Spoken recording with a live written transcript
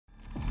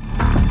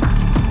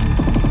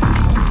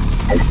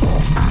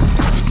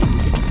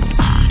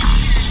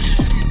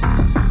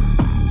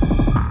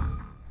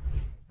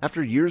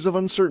After years of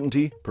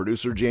uncertainty,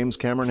 producer James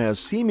Cameron has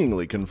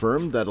seemingly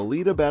confirmed that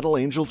Alita Battle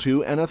Angel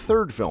 2 and a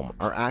third film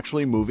are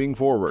actually moving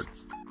forward.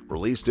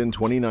 Released in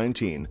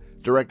 2019,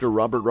 director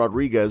Robert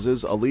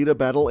Rodriguez's Alita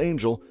Battle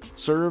Angel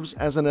serves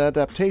as an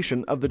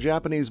adaptation of the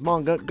Japanese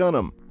manga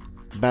Gundam,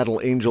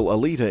 Battle Angel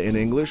Alita in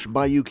English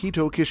by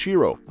Yukito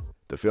Kishiro.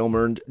 The film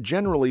earned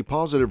generally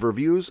positive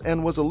reviews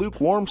and was a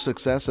lukewarm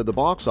success at the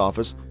box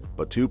office,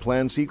 but two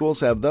planned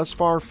sequels have thus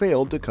far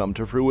failed to come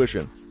to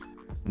fruition.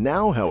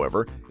 Now,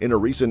 however, in a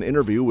recent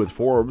interview with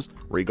Forbes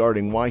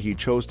regarding why he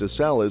chose to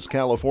sell his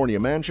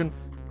California mansion,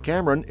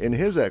 Cameron, in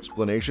his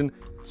explanation,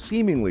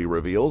 seemingly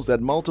reveals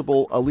that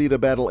multiple Alita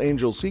Battle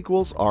Angel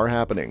sequels are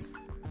happening.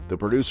 The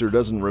producer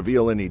doesn't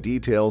reveal any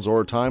details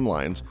or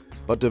timelines,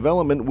 but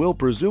development will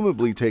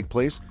presumably take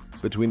place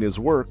between his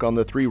work on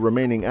the 3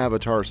 remaining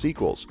Avatar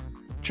sequels.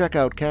 Check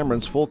out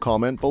Cameron's full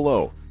comment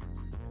below.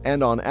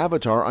 And on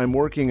Avatar, I'm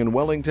working in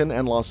Wellington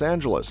and Los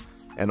Angeles,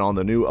 and on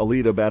the new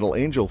Alita Battle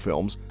Angel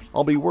films,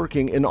 I'll be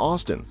working in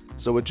Austin,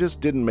 so it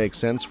just didn't make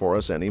sense for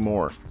us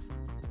anymore.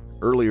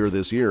 Earlier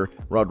this year,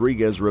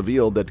 Rodriguez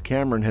revealed that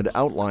Cameron had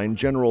outlined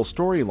general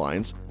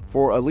storylines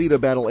for Alita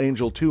Battle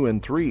Angel 2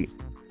 and 3.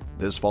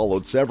 This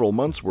followed several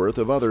months' worth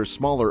of other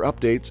smaller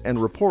updates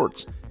and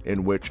reports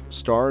in which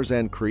stars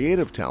and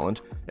creative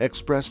talent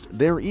expressed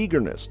their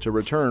eagerness to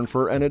return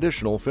for an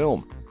additional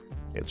film.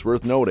 It's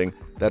worth noting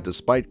that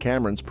despite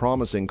Cameron's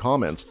promising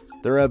comments,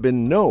 there have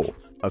been no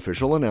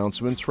official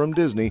announcements from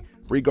Disney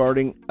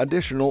regarding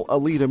additional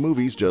Alita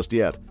movies just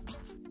yet.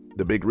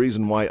 The big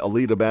reason why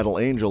Alita Battle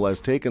Angel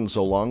has taken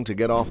so long to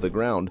get off the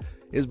ground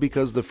is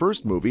because the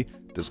first movie,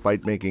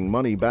 despite making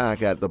money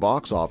back at the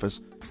box office,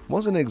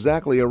 wasn't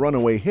exactly a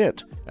runaway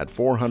hit at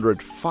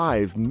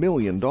 $405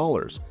 million.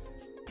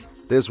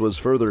 This was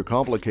further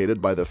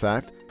complicated by the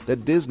fact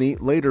that Disney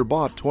later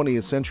bought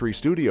 20th Century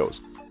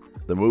Studios.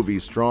 The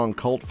movie's strong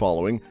cult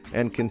following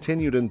and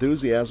continued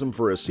enthusiasm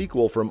for a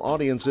sequel from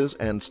audiences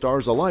and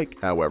stars alike,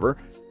 however,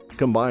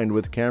 combined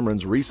with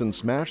Cameron's recent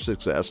smash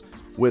success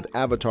with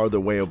Avatar: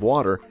 The Way of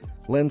Water,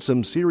 lend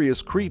some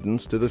serious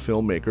credence to the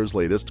filmmaker's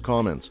latest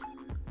comments.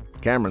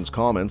 Cameron's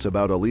comments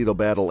about Alita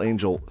Battle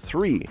Angel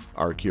 3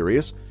 are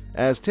curious,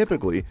 as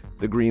typically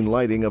the green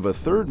lighting of a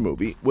third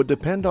movie would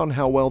depend on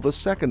how well the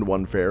second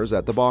one fares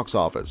at the box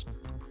office.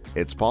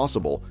 It's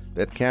possible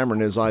that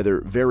Cameron is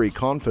either very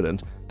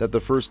confident that the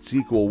first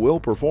sequel will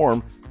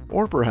perform,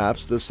 or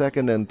perhaps the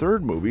second and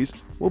third movies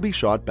will be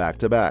shot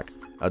back-to-back,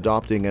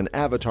 adopting an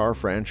Avatar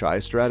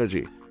franchise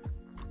strategy.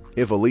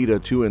 If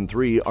Alita 2 and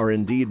 3 are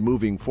indeed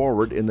moving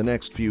forward in the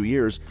next few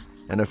years,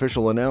 an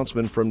official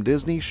announcement from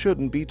Disney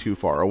shouldn't be too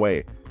far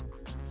away.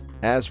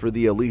 As for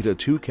the Alita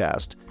 2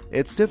 cast,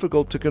 it's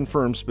difficult to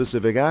confirm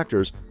specific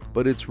actors,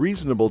 but it's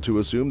reasonable to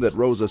assume that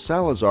Rosa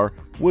Salazar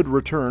would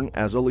return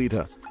as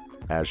Alita,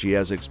 as she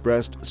has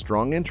expressed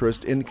strong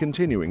interest in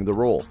continuing the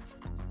role.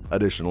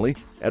 Additionally,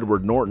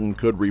 Edward Norton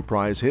could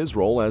reprise his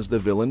role as the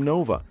villain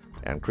Nova,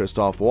 and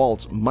Christoph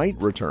Waltz might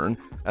return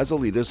as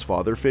Alita's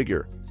father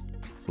figure.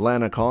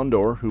 Lana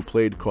Condor, who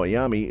played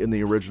Koyami in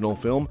the original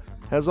film,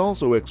 has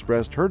also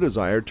expressed her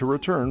desire to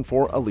return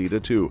for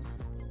Alita 2.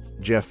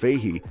 Jeff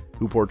Fahey,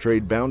 who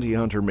portrayed bounty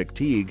hunter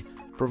McTeague,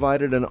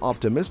 provided an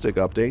optimistic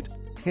update,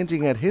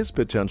 hinting at his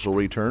potential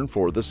return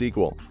for the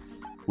sequel.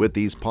 With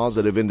these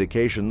positive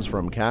indications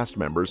from cast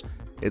members,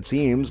 it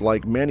seems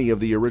like many of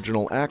the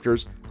original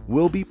actors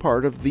will be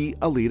part of the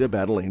Alita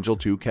Battle Angel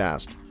 2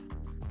 cast.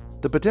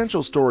 The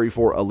potential story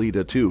for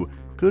Alita 2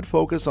 could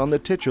focus on the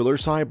titular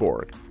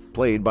cyborg,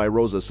 played by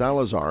Rosa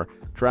Salazar,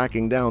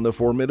 tracking down the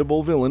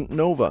formidable villain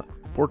Nova,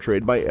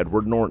 portrayed by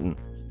Edward Norton.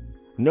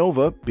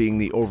 Nova, being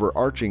the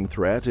overarching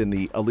threat in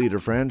the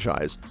Alita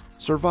franchise,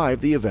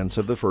 survived the events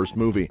of the first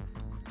movie.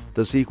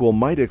 The sequel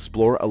might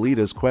explore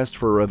Alita's quest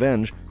for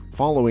revenge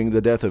following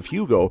the death of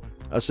Hugo,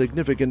 a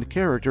significant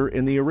character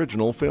in the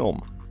original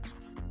film.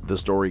 The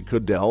story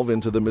could delve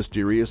into the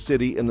mysterious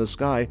city in the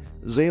sky,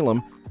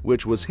 Zalem,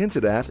 which was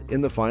hinted at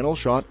in the final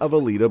shot of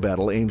Alita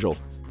Battle Angel.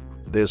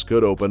 This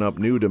could open up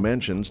new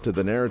dimensions to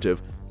the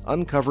narrative,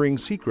 uncovering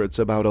secrets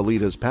about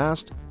Alita's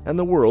past and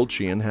the world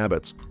she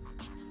inhabits.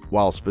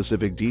 While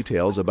specific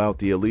details about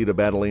the Alita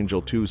Battle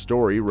Angel 2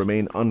 story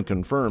remain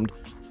unconfirmed,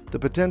 the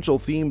potential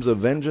themes of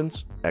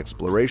vengeance,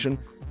 exploration,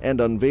 and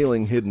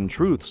unveiling hidden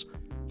truths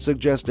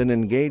suggest an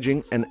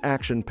engaging and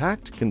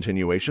action-packed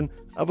continuation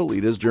of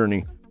Alita's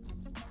journey.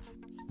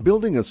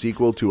 Building a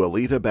sequel to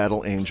Alita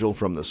Battle Angel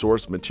from the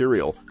source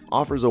material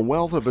offers a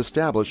wealth of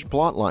established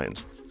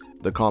plotlines.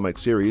 The comic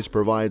series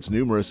provides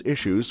numerous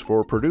issues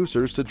for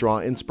producers to draw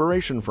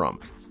inspiration from,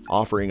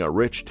 offering a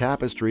rich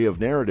tapestry of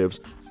narratives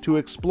to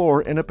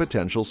explore in a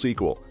potential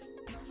sequel.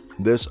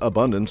 This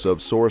abundance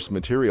of source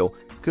material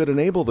could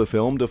enable the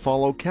film to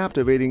follow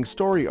captivating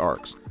story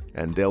arcs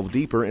and delve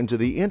deeper into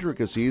the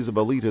intricacies of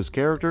Alita's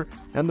character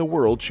and the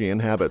world she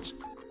inhabits.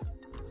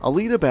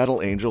 Alita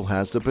Battle Angel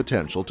has the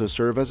potential to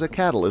serve as a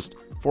catalyst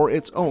for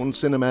its own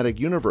cinematic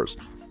universe,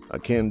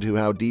 akin to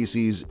how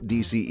DC's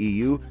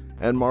DCEU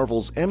and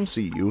Marvel's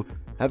MCU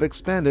have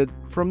expanded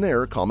from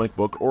their comic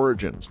book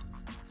origins.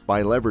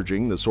 By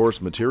leveraging the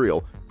source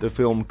material, the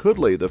film could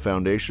lay the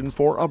foundation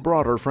for a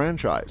broader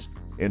franchise,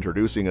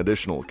 introducing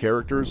additional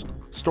characters,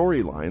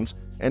 storylines,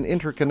 and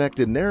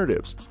interconnected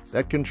narratives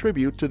that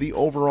contribute to the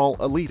overall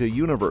Alita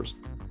universe.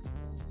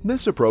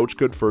 This approach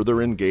could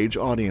further engage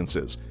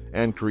audiences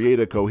and create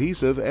a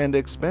cohesive and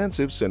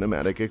expansive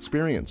cinematic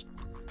experience.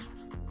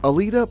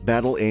 Alita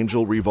Battle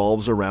Angel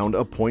revolves around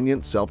a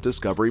poignant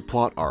self-discovery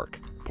plot arc,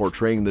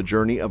 portraying the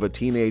journey of a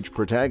teenage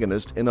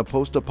protagonist in a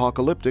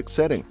post-apocalyptic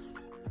setting.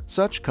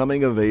 Such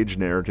coming-of-age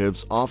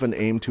narratives often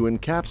aim to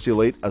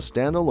encapsulate a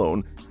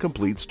standalone,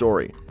 complete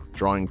story,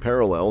 drawing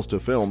parallels to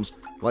films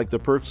like The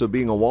Perks of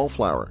Being a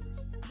Wallflower.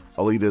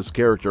 Alita's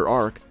character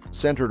arc,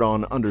 centered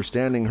on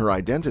understanding her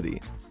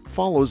identity,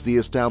 follows the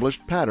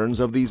established patterns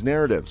of these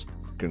narratives,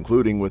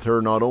 concluding with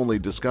her not only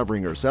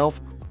discovering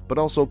herself, but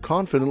also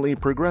confidently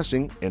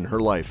progressing in her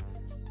life.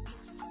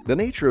 The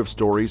nature of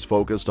stories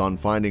focused on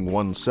finding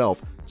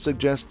oneself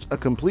suggests a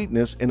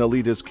completeness in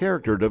Alita's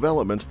character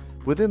development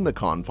within the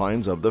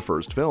confines of the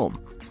first film.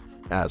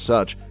 As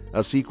such,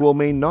 a sequel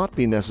may not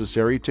be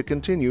necessary to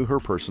continue her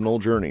personal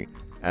journey,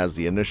 as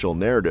the initial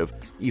narrative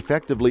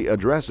effectively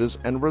addresses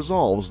and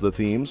resolves the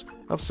themes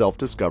of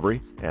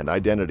self-discovery and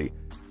identity.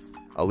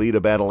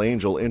 Alita Battle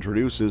Angel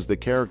introduces the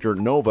character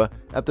Nova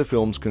at the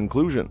film's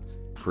conclusion,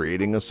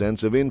 creating a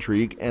sense of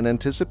intrigue and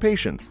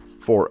anticipation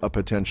for a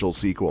potential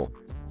sequel.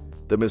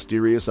 The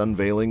mysterious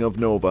unveiling of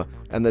Nova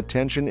and the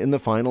tension in the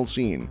final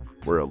scene,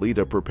 where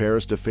Alita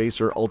prepares to face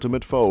her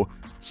ultimate foe,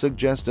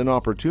 suggest an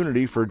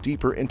opportunity for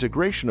deeper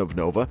integration of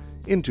Nova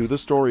into the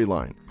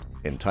storyline,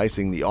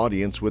 enticing the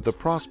audience with the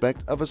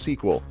prospect of a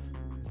sequel.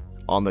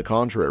 On the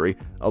contrary,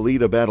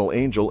 Alita Battle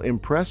Angel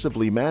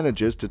impressively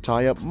manages to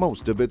tie up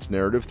most of its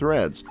narrative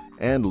threads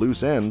and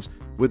loose ends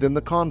within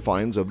the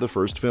confines of the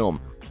first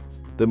film.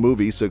 The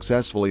movie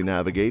successfully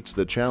navigates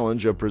the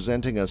challenge of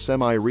presenting a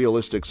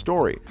semi-realistic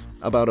story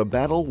about a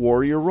battle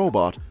warrior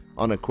robot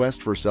on a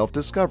quest for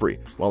self-discovery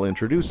while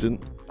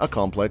introducing a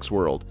complex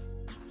world.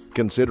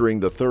 Considering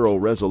the thorough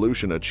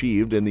resolution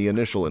achieved in the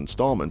initial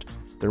installment,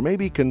 there may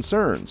be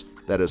concerns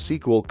that a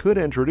sequel could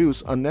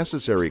introduce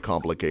unnecessary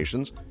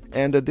complications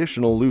and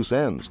additional loose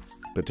ends,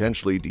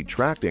 potentially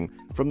detracting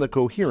from the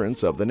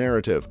coherence of the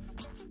narrative.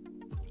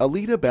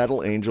 Alita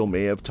Battle Angel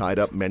may have tied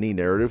up many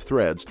narrative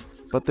threads,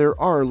 but there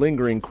are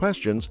lingering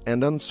questions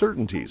and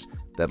uncertainties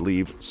that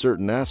leave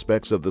certain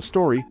aspects of the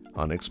story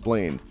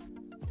unexplained.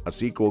 A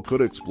sequel could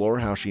explore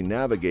how she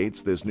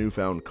navigates this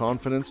newfound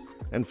confidence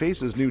and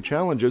faces new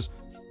challenges,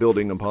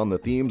 building upon the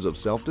themes of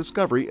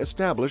self-discovery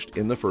established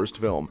in the first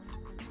film.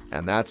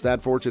 And that's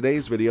that for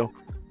today's video.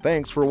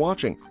 Thanks for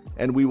watching,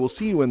 and we will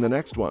see you in the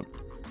next one.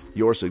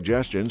 Your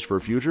suggestions for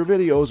future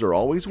videos are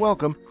always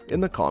welcome in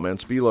the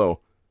comments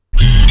below.